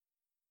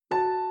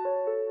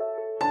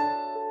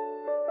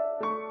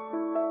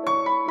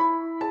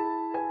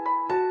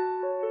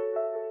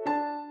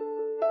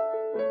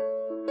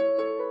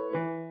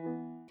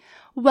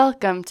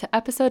Welcome to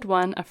episode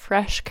 1 of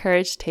Fresh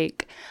Courage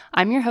Take.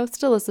 I'm your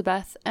host,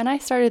 Elizabeth, and I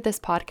started this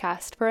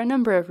podcast for a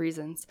number of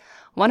reasons,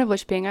 one of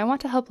which being I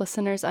want to help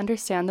listeners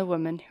understand the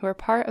women who are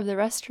part of the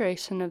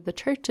restoration of the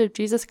Church of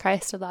Jesus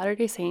Christ of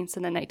Latter-day Saints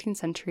in the 19th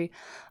century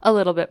a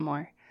little bit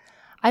more.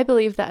 I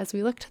believe that as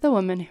we look to the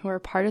women who are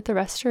part of the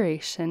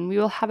restoration, we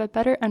will have a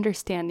better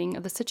understanding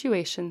of the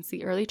situations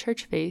the early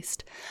church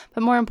faced,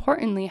 but more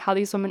importantly, how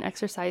these women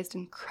exercised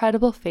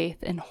incredible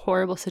faith in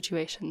horrible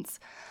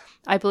situations.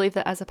 I believe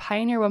that as a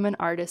pioneer woman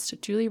artist,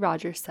 Julie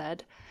Rogers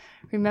said,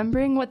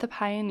 remembering what the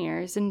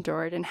pioneers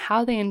endured and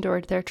how they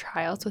endured their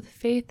trials with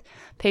faith,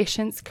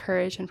 patience,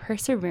 courage, and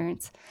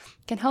perseverance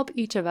can help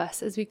each of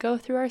us as we go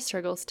through our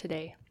struggles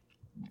today.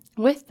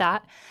 With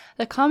that,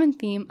 the common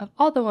theme of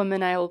all the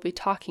women I will be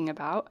talking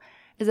about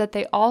is that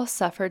they all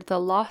suffered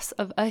the loss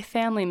of a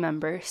family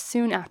member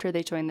soon after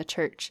they joined the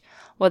church,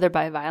 whether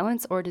by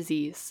violence or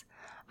disease.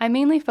 I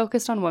mainly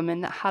focused on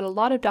women that had a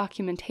lot of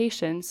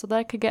documentation so that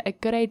I could get a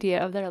good idea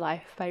of their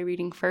life by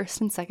reading first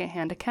and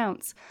second-hand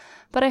accounts,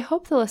 but I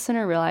hope the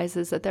listener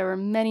realizes that there were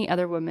many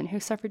other women who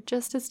suffered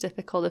just as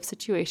difficult of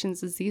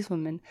situations as these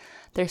women.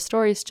 Their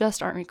stories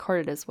just aren't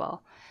recorded as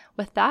well.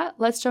 With that,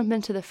 let's jump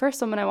into the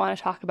first woman I want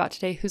to talk about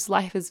today whose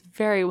life is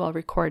very well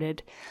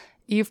recorded.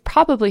 You've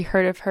probably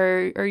heard of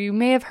her, or you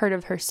may have heard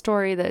of her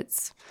story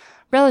that's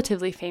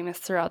relatively famous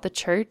throughout the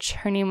church.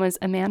 Her name was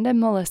Amanda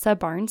Melissa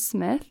Barnes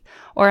Smith,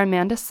 or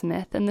Amanda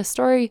Smith, and the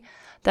story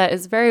that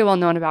is very well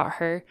known about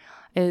her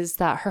is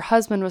that her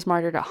husband was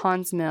martyred at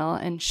Haun's mill,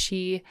 and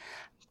she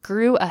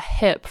grew a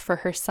hip for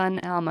her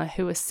son Alma,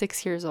 who was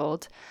 6 years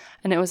old,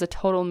 and it was a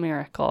total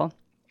miracle.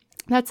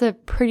 That's a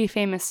pretty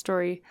famous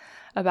story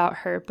about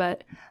her,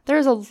 but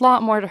there's a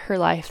lot more to her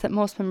life that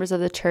most members of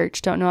the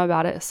church don't know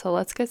about it, so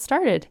let's get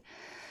started.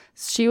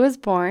 She was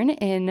born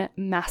in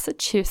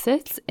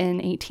Massachusetts in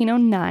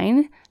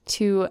 1809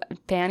 to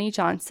Fanny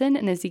Johnson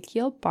and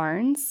Ezekiel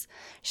Barnes.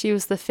 She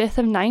was the fifth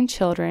of 9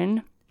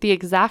 children. The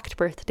exact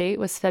birth date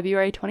was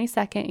February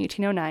 22nd,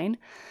 1809.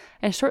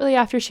 And shortly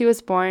after she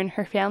was born,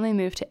 her family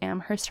moved to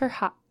Amherst,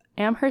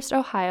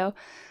 Ohio,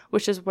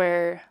 which is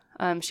where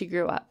she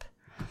grew up.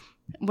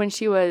 When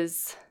she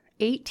was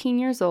 18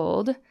 years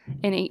old,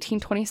 in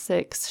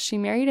 1826, she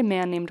married a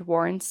man named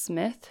Warren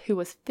Smith, who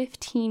was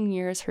 15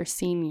 years her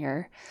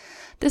senior.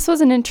 This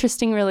was an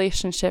interesting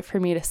relationship for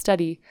me to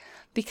study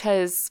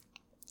because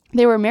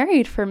they were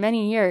married for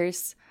many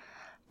years,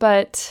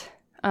 but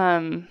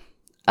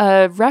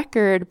a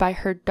record by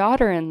her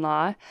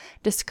daughter-in-law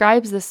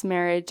describes this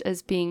marriage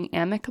as being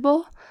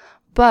amicable,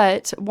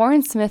 but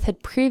Warren Smith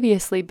had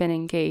previously been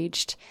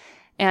engaged,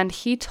 and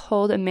he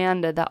told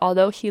Amanda that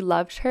although he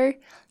loved her,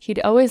 he'd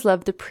always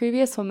loved the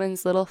previous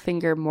woman's little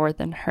finger more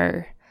than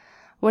her.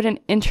 What an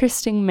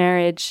interesting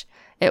marriage.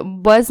 It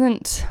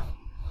wasn't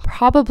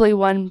probably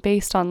one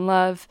based on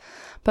love,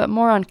 but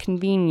more on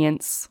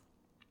convenience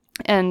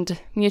and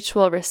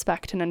mutual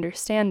respect and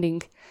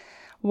understanding.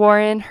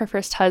 Warren, her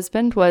first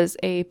husband, was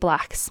a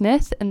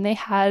blacksmith, and they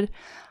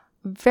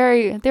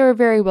were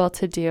very well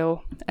to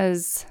do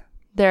as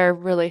their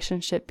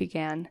relationship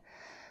began.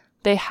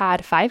 They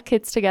had 5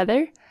 kids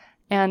together,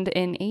 and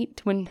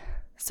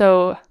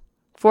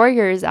 4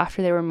 years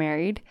after they were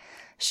married,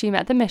 she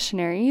met the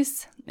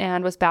missionaries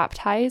and was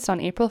baptized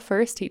on April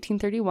 1st,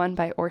 1831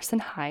 by Orson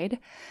Hyde,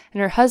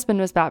 and her husband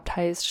was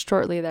baptized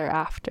shortly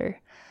thereafter.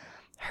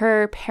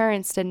 Her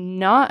parents did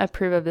not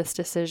approve of this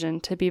decision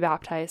to be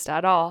baptized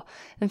at all.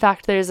 In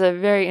fact, there's a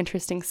very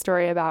interesting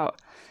story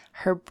about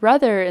her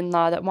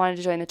brother-in-law that wanted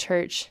to join the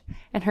church,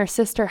 and her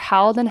sister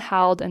howled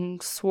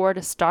and swore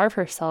to starve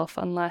herself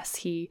unless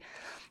he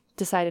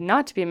decided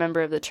not to be a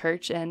member of the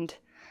church, and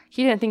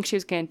he didn't think she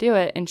was going to do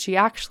it, and she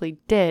actually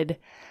did,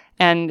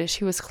 and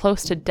she was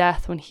close to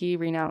death when he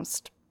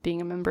renounced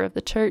being a member of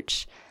the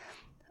church.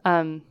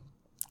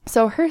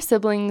 So her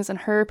siblings and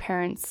her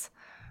parents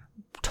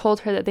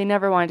told her that they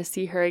never wanted to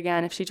see her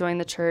again if she joined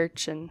the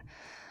church, and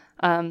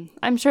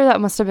I'm sure that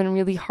must have been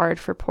really hard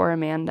for poor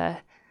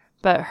Amanda.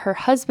 But her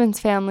husband's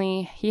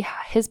family,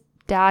 his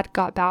dad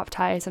got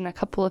baptized and a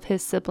couple of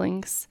his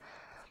siblings.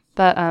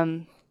 But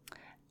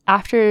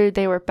after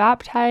they were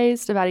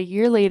baptized, about a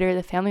year later,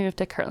 the family moved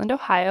to Kirtland,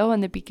 Ohio.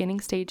 In the beginning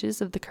stages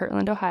of the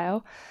Kirtland,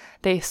 Ohio,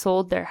 they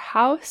sold their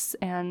house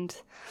and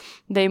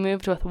they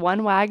moved with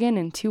 1 wagon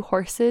and 2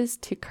 horses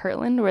to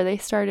Kirtland, where they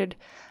started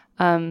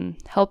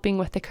helping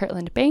with the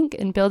Kirtland Bank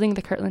and building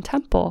the Kirtland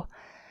Temple.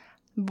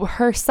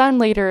 Her son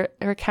later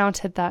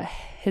recounted that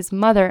his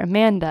mother,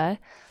 Amanda,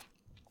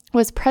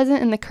 was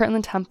present in the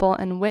Kirtland Temple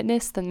and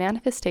witnessed the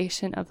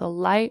manifestation of the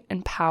light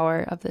and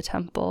power of the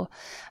temple.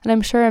 And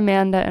I'm sure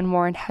Amanda and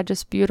Warren had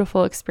just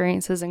beautiful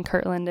experiences in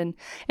Kirtland. And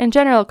in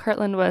general,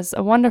 Kirtland was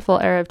a wonderful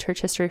era of church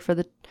history for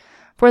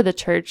the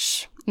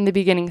church in the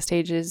beginning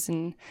stages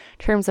in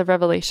terms of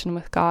revelation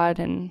with God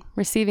and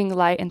receiving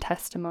light and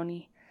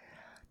testimony.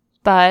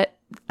 But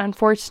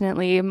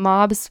unfortunately,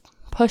 mobs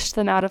pushed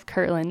them out of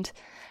Kirtland,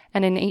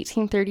 And in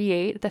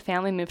 1838, the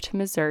family moved to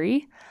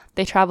Missouri.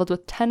 They traveled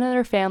with 10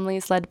 other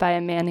families led by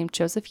a man named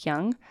Joseph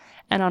Young.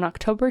 And on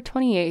October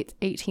 28,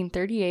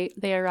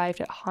 1838, they arrived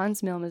at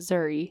Haun's Mill,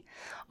 Missouri,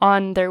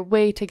 on their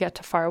way to get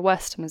to far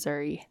west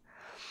Missouri.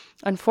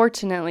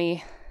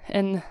 Unfortunately,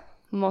 in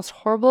the most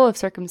horrible of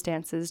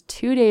circumstances,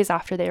 2 days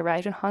after they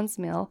arrived in Haun's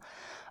Mill,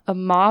 a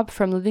mob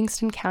from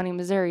Livingston County,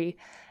 Missouri,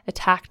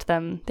 attacked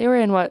them. They were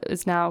in what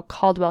is now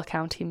Caldwell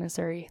County,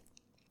 Missouri.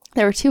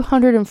 There were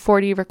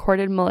 240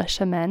 recorded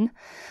militiamen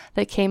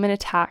that came and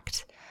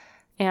attacked,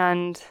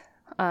 and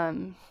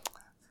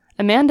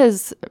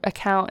Amanda's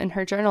account in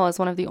her journal is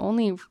one of the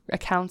only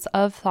accounts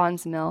of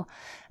Haun's Mill,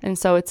 and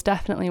so it's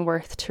definitely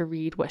worth to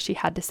read what she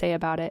had to say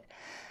about it.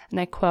 And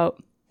I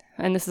quote,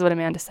 and this is what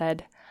Amanda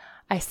said,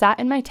 "I sat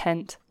in my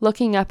tent.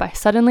 Looking up, I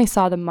suddenly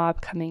saw the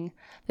mob coming,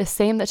 the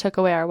same that took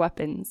away our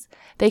weapons.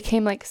 They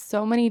came like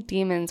so many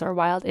demons or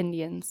wild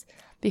Indians.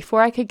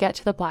 Before I could get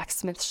to the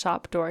blacksmith's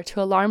shop door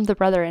to alarm the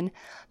brethren,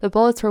 the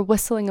bullets were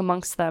whistling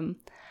amongst them.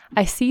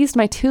 I seized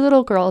my 2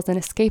 little girls and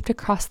escaped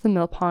across the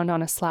mill pond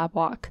on a slab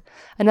walk.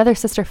 Another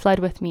sister fled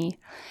with me.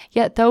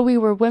 Yet though we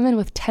were women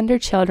with tender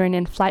children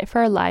in flight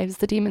for our lives,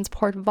 the demons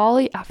poured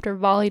volley after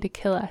volley to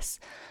kill us.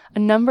 A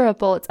number of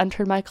bullets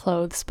entered my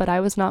clothes, but I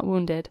was not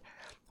wounded.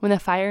 When the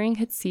firing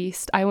had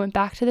ceased, I went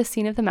back to the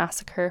scene of the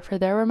massacre, for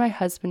there were my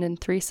husband and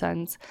 3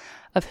 sons,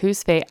 of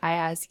whose fate I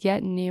as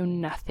yet knew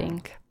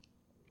nothing."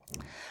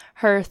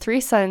 Her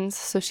 3 sons,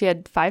 so she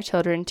had 5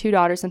 children, 2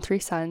 daughters and 3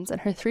 sons,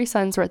 and her 3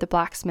 sons were at the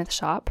blacksmith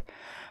shop.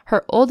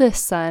 Her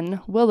oldest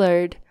son,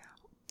 Willard,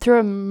 through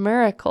a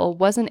miracle,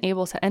 wasn't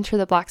able to enter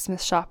the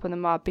blacksmith shop when the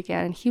mob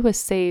began, and he was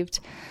saved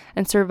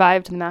and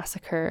survived the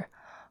massacre.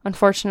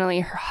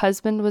 Unfortunately, her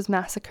husband was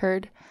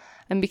massacred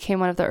and became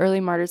one of the early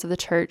martyrs of the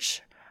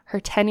church. Her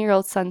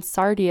 10-year-old son,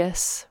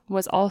 Sardius,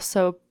 was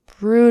also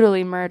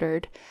brutally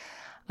murdered.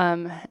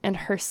 And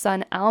her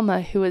son,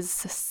 Alma, who was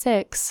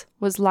 6,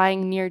 was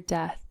lying near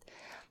death.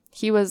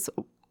 He was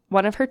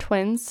one of her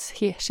twins.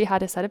 She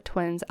had a set of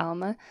twins,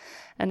 Alma,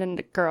 and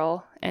a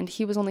girl, and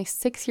he was only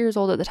 6 years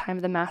old at the time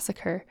of the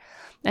massacre.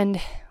 And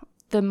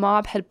the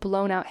mob had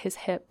blown out his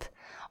hip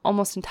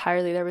almost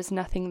entirely. There was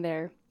nothing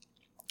there.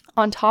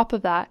 On top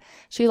of that,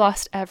 she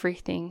lost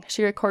everything.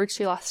 She records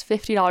she lost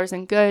 $50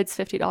 in goods,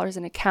 $50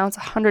 in accounts,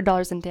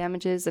 $100 in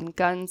damages and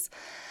guns.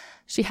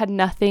 She had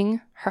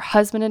nothing. Her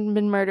husband had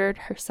been murdered,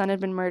 her son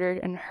had been murdered,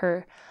 and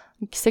her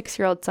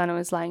 6-year-old son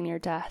was lying near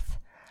death.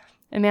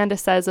 Amanda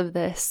says of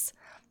this,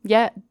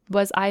 "Yet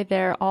was I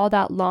there all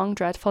that long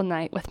dreadful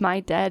night with my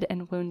dead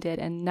and wounded,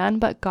 and none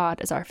but God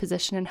as our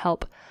physician and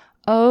help.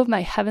 Oh,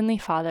 my heavenly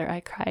Father,"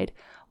 I cried,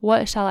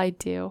 "what shall I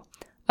do?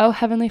 Oh,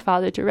 heavenly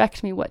Father,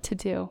 direct me what to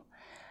do."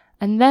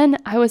 And then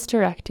I was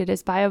directed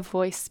as by a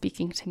voice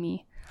speaking to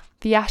me.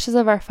 The ashes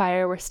of our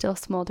fire were still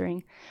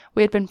smoldering.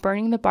 We had been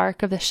burning the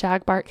bark of the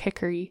shagbark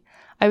hickory.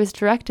 I was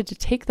directed to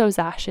take those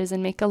ashes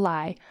and make a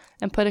lye,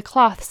 and put a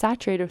cloth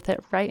saturated with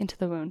it right into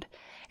the wound.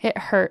 It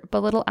hurt,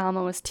 but little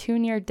Alma was too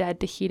near dead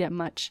to heed it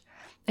much.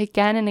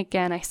 Again and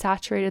again I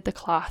saturated the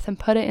cloth and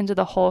put it into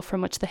the hole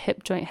from which the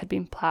hip joint had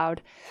been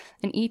plowed,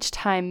 and each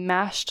time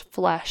mashed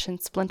flesh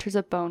and splinters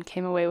of bone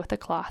came away with the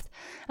cloth,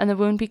 and the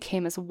wound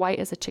became as white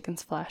as a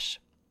chicken's flesh.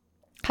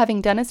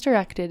 Having done as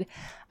directed,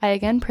 I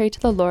again prayed to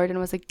the Lord and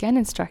was again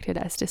instructed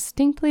as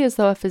distinctly as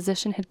though a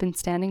physician had been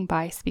standing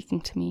by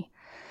speaking to me.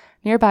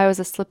 Nearby was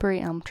a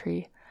slippery elm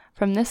tree.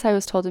 From this I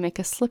was told to make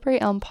a slippery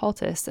elm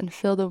poultice and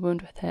fill the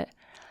wound with it.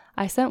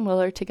 I sent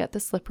Willard to get the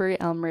slippery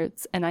elm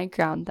roots, and I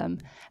ground them,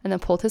 and the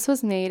poultice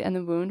was made, and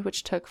the wound,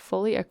 which took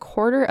fully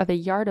 1/4 of a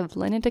yard of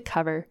linen to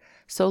cover,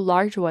 so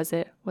large was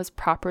it, was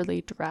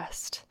properly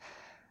dressed.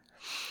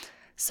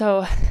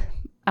 So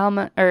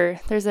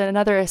there's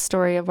another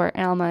story of where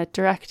Alma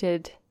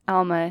directed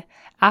Alma,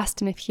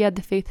 asked him if he had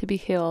the faith to be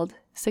healed.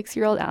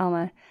 6-year-old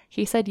Alma,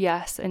 he said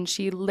yes, and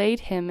she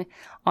laid him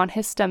on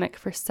his stomach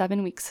for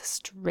 7 weeks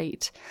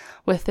straight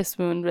with this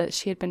wound that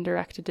she had been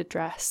directed to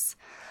dress.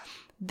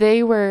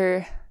 They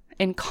were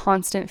in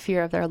constant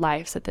fear of their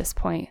lives at this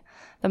point.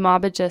 The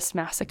mob had just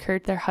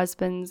massacred their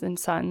husbands and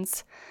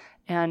sons,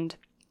 and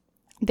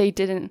they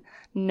didn't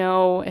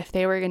know if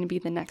they were going to be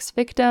the next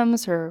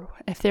victims or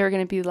if they were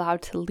going to be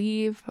allowed to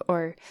leave,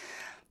 or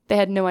they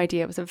had no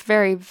idea. It was a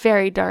very,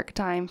 very dark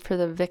time for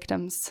the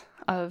victims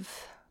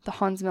of the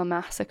Haun's Mill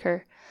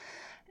massacre.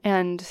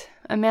 And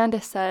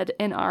Amanda said,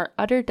 "In our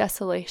utter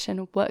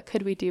desolation, what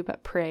could we do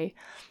but pray?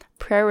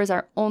 Prayer was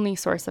our only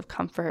source of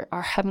comfort.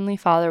 Our Heavenly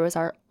Father was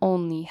our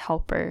only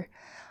helper."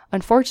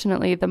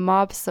 Unfortunately, the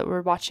mobs that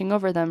were watching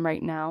over them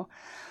right now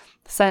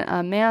sent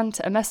a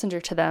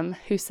messenger to them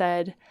who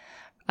said,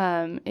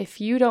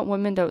 if you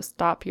women don't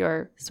stop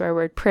your swear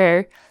word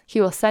prayer, he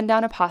will send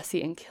down a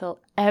posse and kill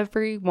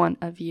every one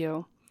of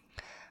you.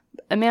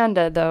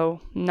 Amanda,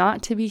 though,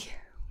 not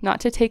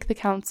to take the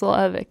counsel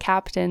of a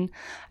captain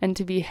and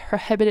to be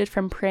prohibited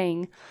from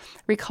praying,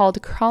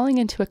 recalled crawling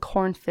into a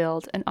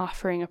cornfield and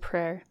offering a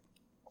prayer,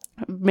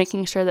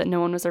 making sure that no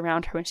one was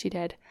around her when she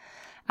did.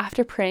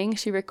 After praying,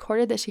 she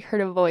recorded that she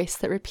heard a voice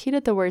that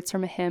repeated the words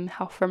from a hymn,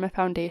 "How Firm a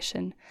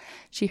Foundation."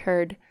 She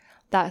heard,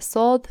 That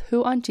soul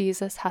who on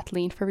Jesus hath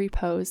leaned for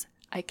repose,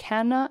 I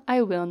cannot,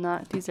 I will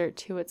not desert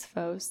to its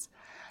foes.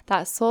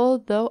 That soul,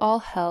 though all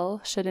hell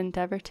should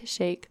endeavor to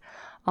shake,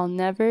 I'll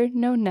never,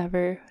 no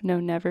never, no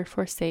never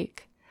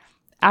forsake.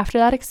 After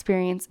that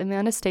experience,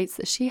 Amanda states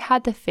that she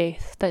had the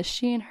faith that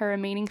she and her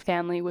remaining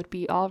family would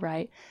be all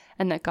right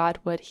and that God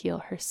would heal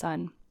her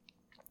son.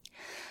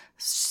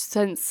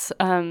 Since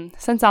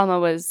Alma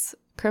was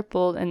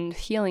crippled and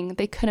healing,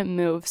 they couldn't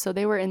move, so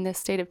they were in this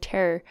state of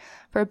terror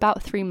for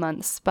about 3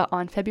 months. But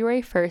on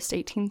February 1st,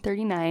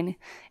 1839,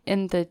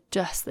 in the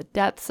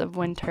depths of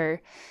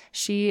winter,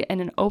 she,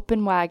 in an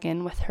open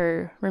wagon with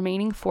her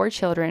remaining 4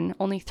 children,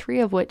 only 3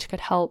 of which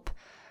could help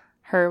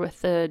her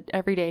with the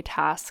everyday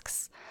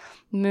tasks,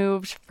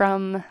 moved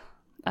from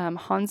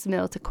Haun's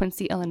Mill to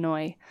Quincy,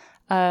 Illinois,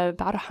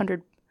 about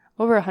 100,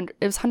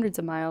 it was hundreds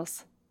of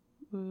miles.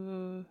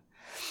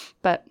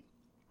 But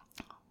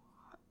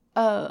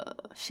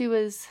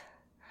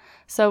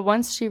so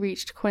once she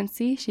reached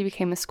Quincy, she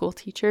became a school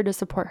teacher to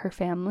support her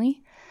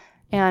family.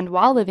 And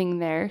while living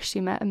there, she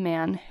met a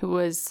man who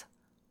was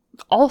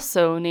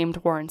also named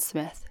Warren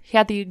Smith. He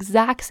had the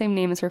exact same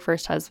name as her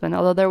first husband,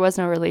 although there was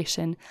no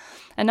relation.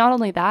 And not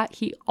only that,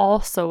 he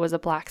also was a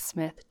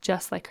blacksmith,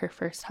 just like her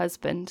first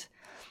husband.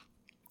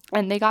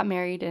 And they got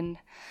married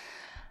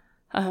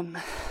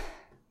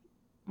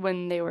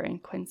when they were in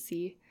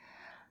Quincy.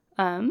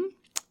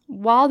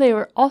 While they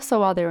were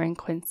in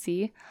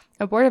Quincy,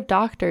 a board of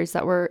doctors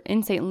that were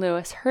in St.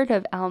 Louis heard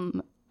of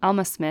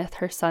Alma Smith,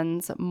 her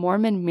son's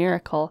Mormon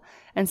miracle,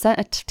 and sent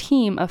a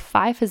team of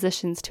 5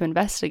 physicians to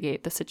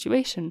investigate the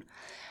situation.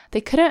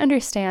 They couldn't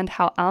understand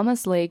how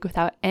Alma's leg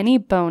without any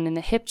bone in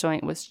the hip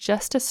joint was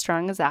just as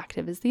strong as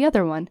active as the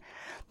other one.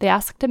 They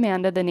asked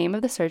Amanda the name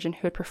of the surgeon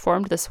who had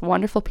performed this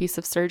wonderful piece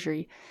of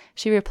surgery.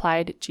 She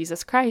replied,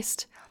 Jesus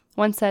Christ.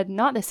 One said,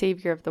 not the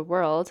Savior of the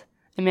world.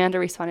 Amanda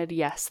responded,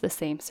 yes, the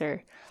same,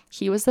 sir.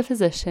 He was the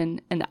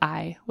physician, and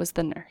I was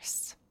the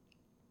nurse.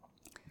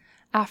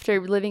 After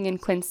living in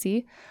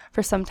Quincy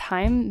for some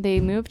time, they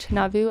moved to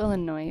Nauvoo,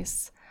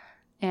 Illinois,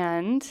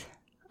 and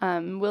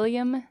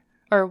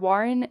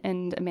Warren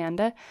and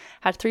Amanda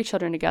had 3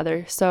 children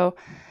together. So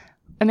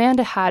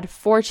Amanda had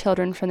 4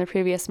 children from the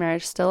previous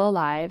marriage still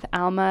alive: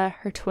 Alma,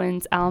 her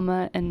twins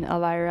Alma and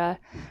Elvira,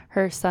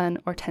 her son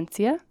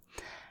Hortensia,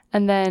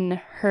 and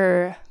then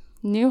her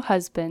new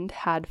husband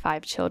had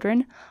 5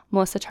 children: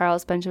 Melissa,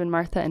 Charles, Benjamin,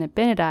 Martha, and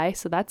Abinadi,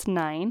 so that's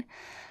 9.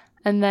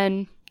 And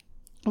then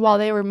while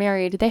they were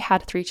married, they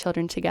had 3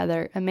 children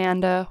together: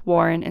 Amanda,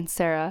 Warren, and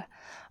Sarah.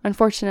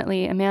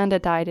 Unfortunately, Amanda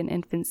died in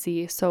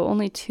infancy, so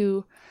only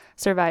 2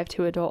 survived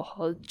to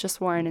adulthood, just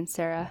Warren and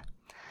Sarah.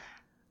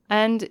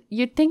 And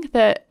you'd think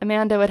that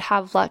Amanda would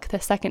have luck the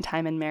second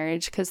time in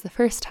marriage, because the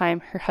first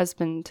time her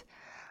husband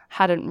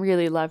hadn't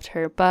really loved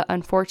her, but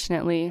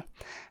unfortunately,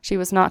 she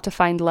was not to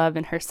find love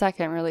in her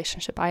second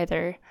relationship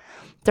either.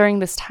 During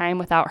this time,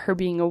 without her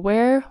being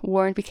aware,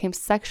 Warren became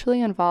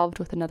sexually involved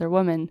with another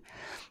woman,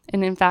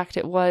 and in fact,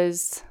 it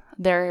was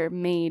their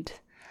maid.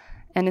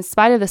 And in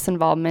spite of this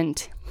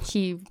involvement,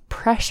 he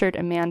pressured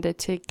Amanda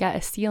to get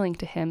a sealing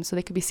to him so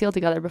they could be sealed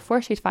together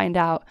before she'd find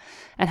out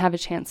and have a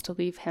chance to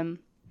leave him.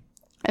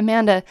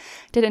 Amanda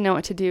didn't know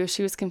what to do.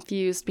 She was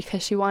confused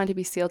because she wanted to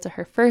be sealed to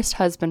her first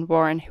husband,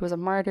 Warren, who was a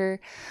martyr,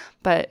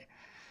 but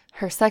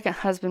her second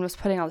husband was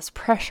putting all this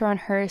pressure on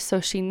her, so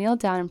she kneeled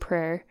down in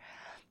prayer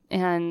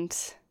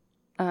and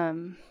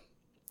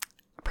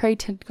prayed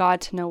to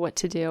God to know what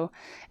to do.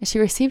 And she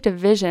received a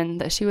vision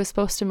that she was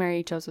supposed to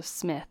marry Joseph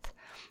Smith.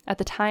 At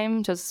the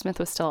time, Joseph Smith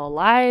was still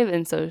alive,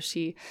 and so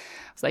she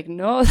was like,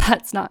 no,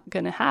 that's not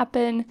going to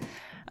happen.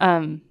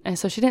 And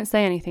so she didn't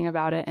say anything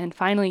about it and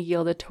finally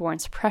yielded to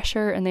Warren's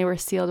pressure, and they were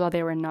sealed while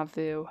they were in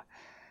Nauvoo.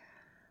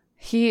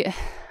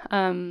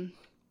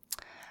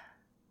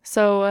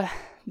 So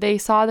they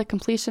saw the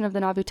completion of the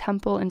Nauvoo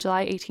Temple in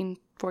July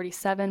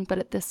 1847, but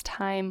at this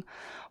time,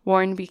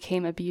 Warren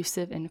became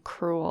abusive and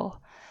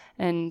cruel.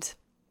 And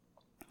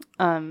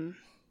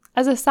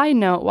as a side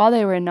note, while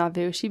they were in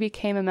Nauvoo, she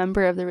became a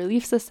member of the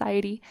Relief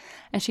Society,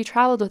 and she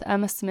traveled with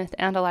Emma Smith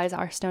and Eliza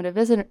R. Stone to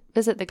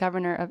visit the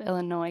governor of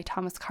Illinois,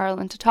 Thomas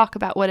Carlin, to talk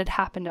about what had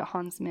happened at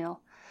Haun's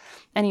Mill.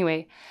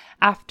 Anyway,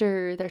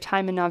 after their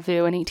time in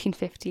Nauvoo in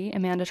 1850,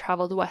 Amanda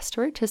traveled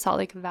westward to Salt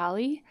Lake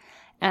Valley,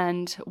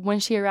 and when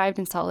she arrived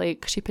in Salt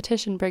Lake, she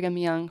petitioned Brigham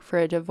Young for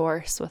a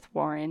divorce with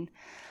Warren.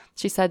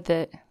 She said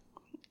that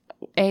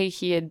A,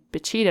 he had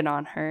cheated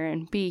on her,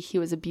 and B, he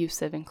was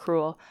abusive and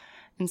cruel.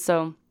 And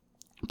so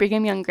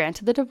Brigham Young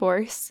granted the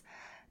divorce,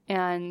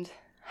 and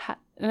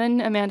then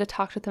Amanda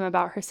talked with him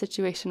about her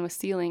situation with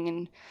sealing,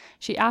 and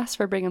she asked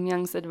for Brigham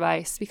Young's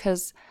advice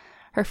because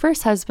her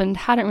first husband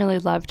hadn't really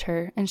loved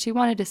her, and she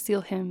wanted to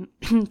seal him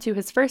to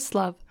his first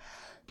love.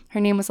 Her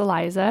name was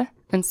Eliza,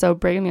 and so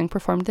Brigham Young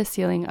performed the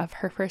sealing of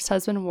her first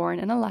husband, Warren,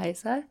 and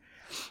Eliza,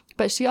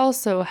 but she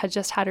also had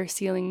just had her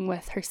sealing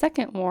with her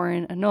second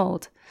Warren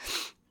annulled.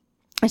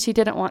 And she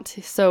didn't want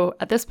to, so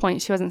at this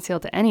point, she wasn't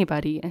sealed to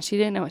anybody, and she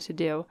didn't know what to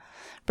do.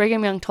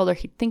 Brigham Young told her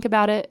he'd think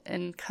about it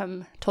and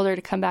told her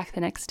to come back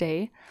the next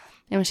day.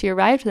 And when she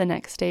arrived the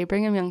next day,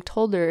 Brigham Young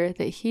told her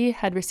that he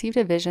had received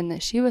a vision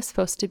that she was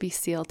supposed to be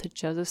sealed to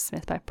Joseph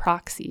Smith by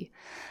proxy.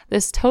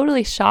 This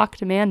totally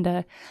shocked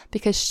Amanda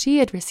because she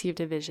had received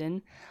a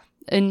vision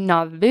in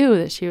Nauvoo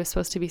that she was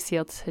supposed to be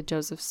sealed to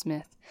Joseph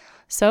Smith.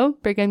 So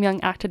Brigham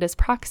Young acted as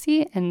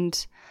proxy,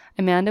 and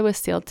Amanda was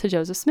sealed to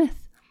Joseph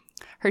Smith.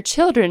 Her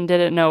children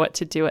didn't know what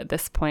to do at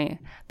this point.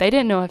 They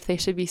didn't know if they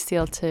should be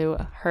sealed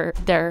to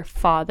their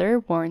father,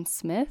 Warren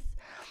Smith,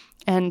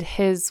 and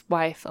his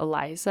wife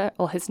Eliza,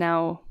 his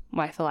now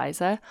wife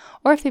Eliza,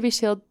 or if they'd be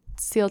sealed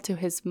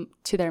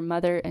to their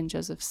mother and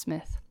Joseph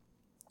Smith.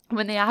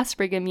 When they asked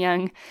Brigham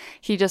Young,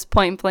 he just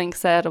point blank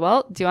said,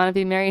 "Well, do you want to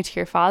be married to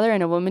your father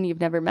and a woman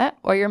you've never met,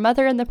 or your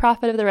mother and the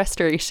prophet of the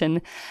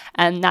Restoration?"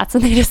 And that's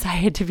when they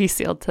decided to be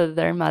sealed to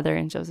their mother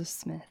and Joseph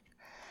Smith.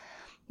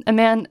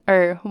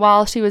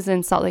 While she was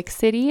in Salt Lake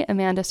City,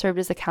 Amanda served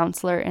as a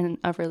counselor in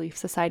a Relief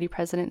Society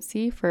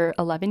presidency for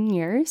 11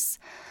 years.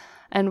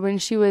 And when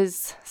she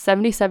was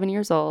 77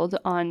 years old,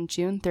 on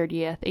June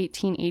 30th,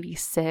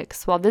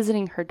 1886, while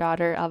visiting her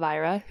daughter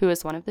Elvira, who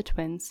is one of the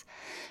twins,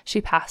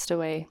 she passed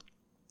away.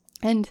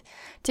 And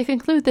to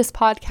conclude this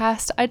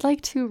podcast, I'd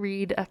like to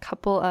read a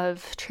couple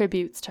of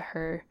tributes to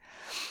her,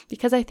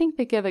 because I think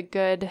they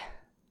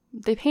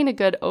paint a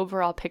good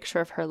overall picture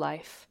of her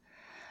life.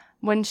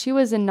 When she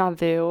was in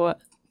Nauvoo,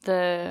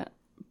 the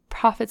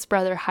prophet's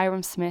brother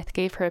Hiram Smith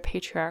gave her a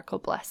patriarchal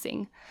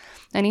blessing,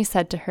 and he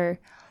said to her,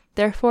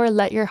 "Therefore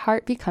let your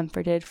heart be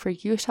comforted, for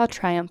you shall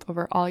triumph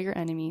over all your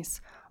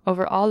enemies,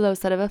 over all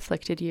those that have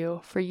afflicted you,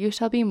 for you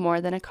shall be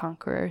more than a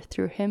conqueror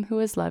through him who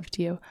has loved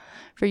you,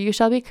 for you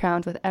shall be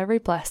crowned with every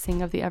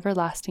blessing of the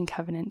everlasting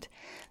covenant,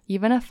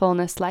 even a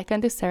fullness like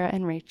unto Sarah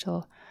and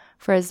Rachel.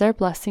 For as their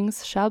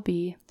blessings shall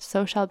be,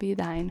 so shall be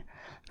thine.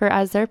 For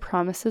as their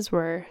promises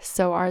were,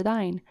 so are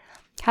thine,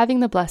 having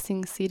the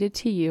blessings seated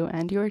to you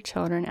and your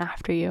children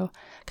after you,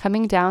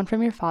 coming down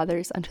from your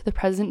fathers unto the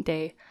present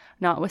day,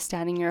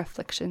 notwithstanding your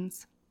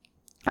afflictions."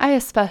 I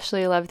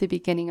especially love the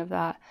beginning of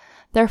that.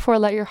 "Therefore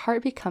let your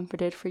heart be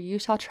comforted, for you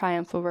shall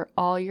triumph over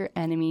all your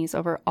enemies,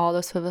 over all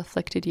those who have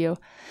afflicted you."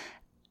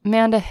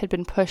 Amanda had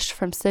been pushed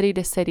from city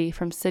to city,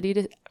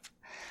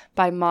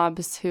 by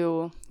mobs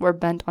who were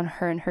bent on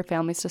her and her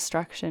family's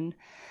destruction.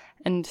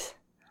 And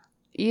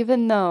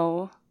even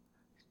though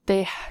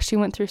she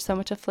went through so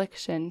much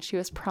affliction, she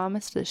was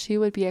promised that she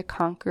would be a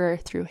conqueror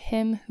through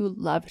him who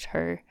loved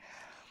her.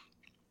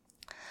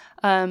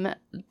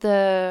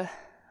 Another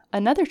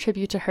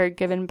tribute to her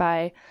given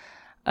by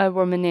a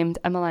woman named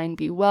Emmeline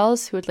B.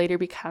 Wells, who would later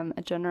become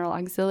a general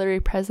auxiliary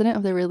president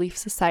of the Relief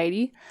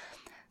Society,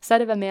 said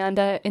of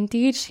Amanda,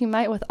 "Indeed, she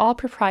might with all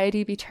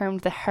propriety be termed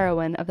the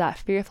heroine of that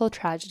fearful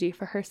tragedy,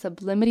 for her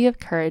sublimity of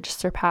courage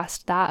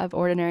surpassed that of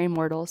ordinary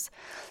mortals.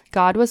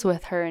 God was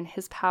with her in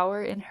his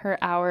power in her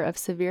hour of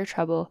severe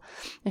trouble,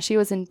 and she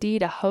was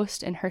indeed a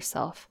host in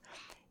herself.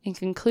 In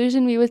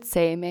conclusion, we would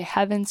say, may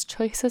heaven's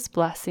choicest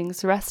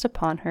blessings rest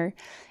upon her,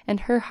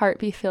 and her heart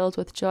be filled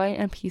with joy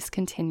and peace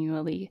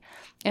continually,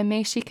 and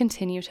may she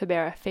continue to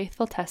bear a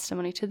faithful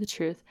testimony to the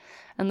truth,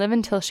 and live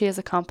until she has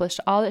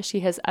accomplished all that she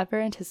has ever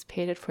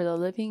anticipated for the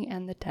living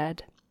and the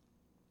dead."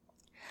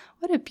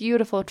 What a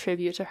beautiful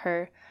tribute to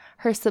her.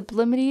 Her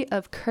sublimity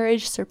of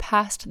courage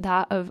surpassed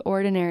that of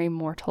ordinary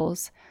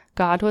mortals.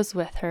 God was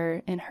with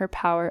her in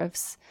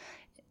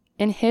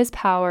his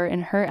power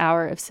in her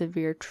hour of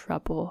severe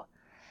trouble.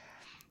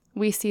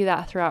 We see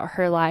that throughout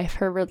her life,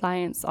 her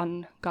reliance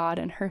on God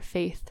and her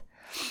faith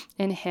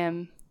in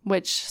him,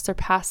 which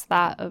surpassed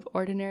that of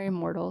ordinary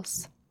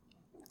mortals.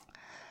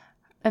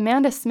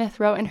 Amanda Smith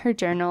wrote in her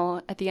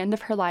journal at the end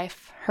of her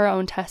life her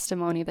own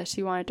testimony that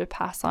she wanted to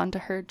pass on to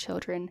her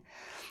children.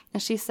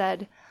 And she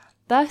said,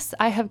 "Thus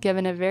I have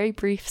given a very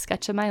brief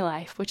sketch of my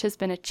life, which has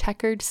been a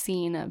checkered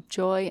scene of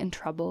joy and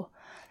trouble.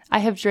 I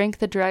have drank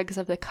the dregs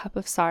of the cup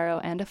of sorrow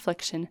and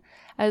affliction,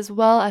 as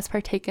well as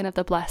partaken of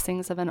the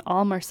blessings of an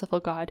all-merciful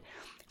God,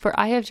 for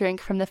I have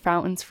drank from the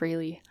fountains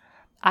freely.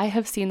 I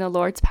have seen the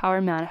Lord's power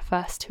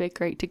manifest to a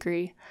great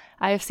degree.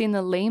 I have seen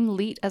the lame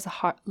leap as a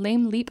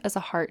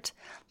hart,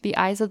 the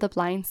eyes of the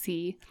blind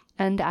see,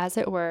 and as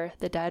it were,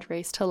 the dead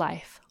raised to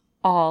life,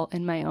 all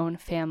in my own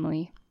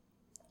family."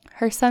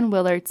 Her son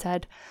Willard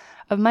said,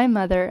 "Of my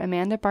mother,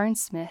 Amanda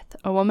Barnes Smith,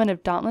 a woman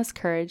of dauntless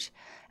courage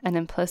and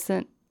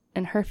implicit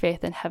in her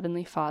faith in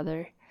Heavenly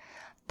Father,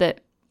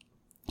 that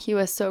he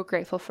was so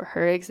grateful for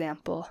her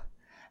example."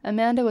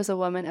 Amanda was a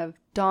woman of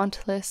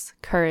dauntless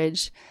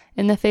courage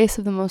in the face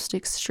of the most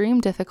extreme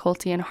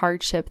difficulty and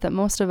hardship that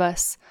most of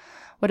us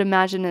would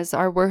imagine as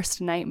our worst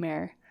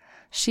nightmare.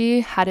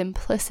 She had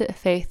implicit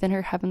faith in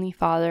her Heavenly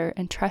Father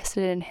and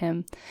trusted in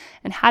him,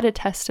 and had a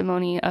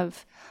testimony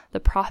of the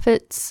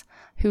prophets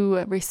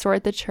who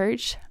restored the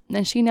church,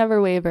 and she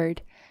never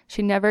wavered.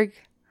 She never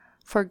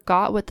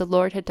forgot what the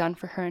Lord had done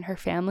for her and her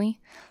family,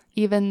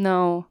 even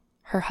though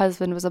her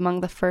husband was among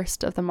the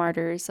first of the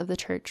martyrs of the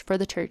church for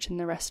the church in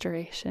the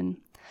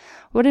Restoration.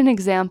 What an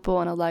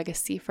example and a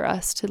legacy for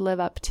us to live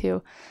up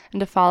to and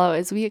to follow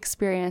as we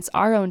experience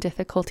our own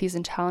difficulties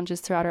and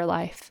challenges throughout our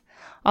life.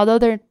 Although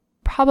they're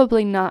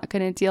probably not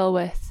going to deal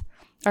with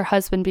our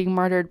husband being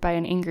martyred by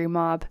an angry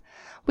mob,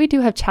 we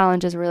do have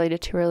challenges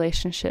related to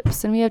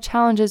relationships, and we have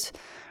challenges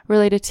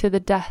related to the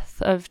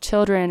death of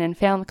children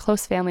and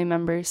close family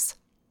members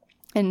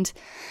and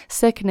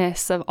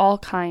sickness of all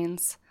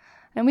kinds.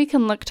 And we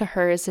can look to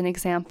her as an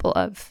example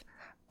of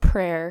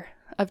prayer,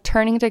 of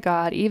turning to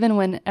God, even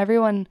when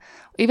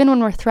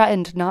we're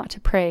threatened not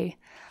to pray,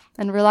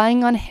 and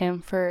relying on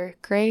Him for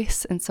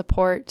grace and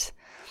support,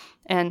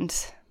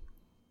 and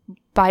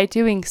by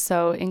doing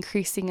so,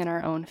 increasing in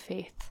our own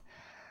faith.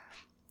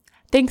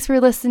 Thanks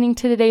for listening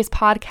to today's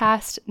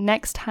podcast.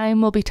 Next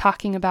time, we'll be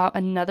talking about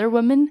another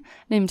woman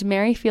named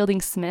Mary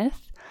Fielding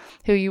Smith,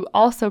 who you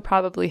also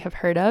probably have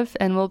heard of,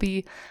 and we'll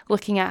be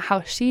looking at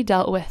how she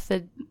dealt with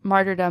the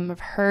martyrdom of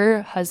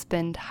her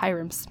husband,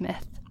 Hyrum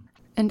Smith.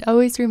 And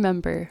always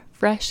remember,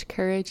 fresh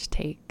courage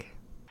take.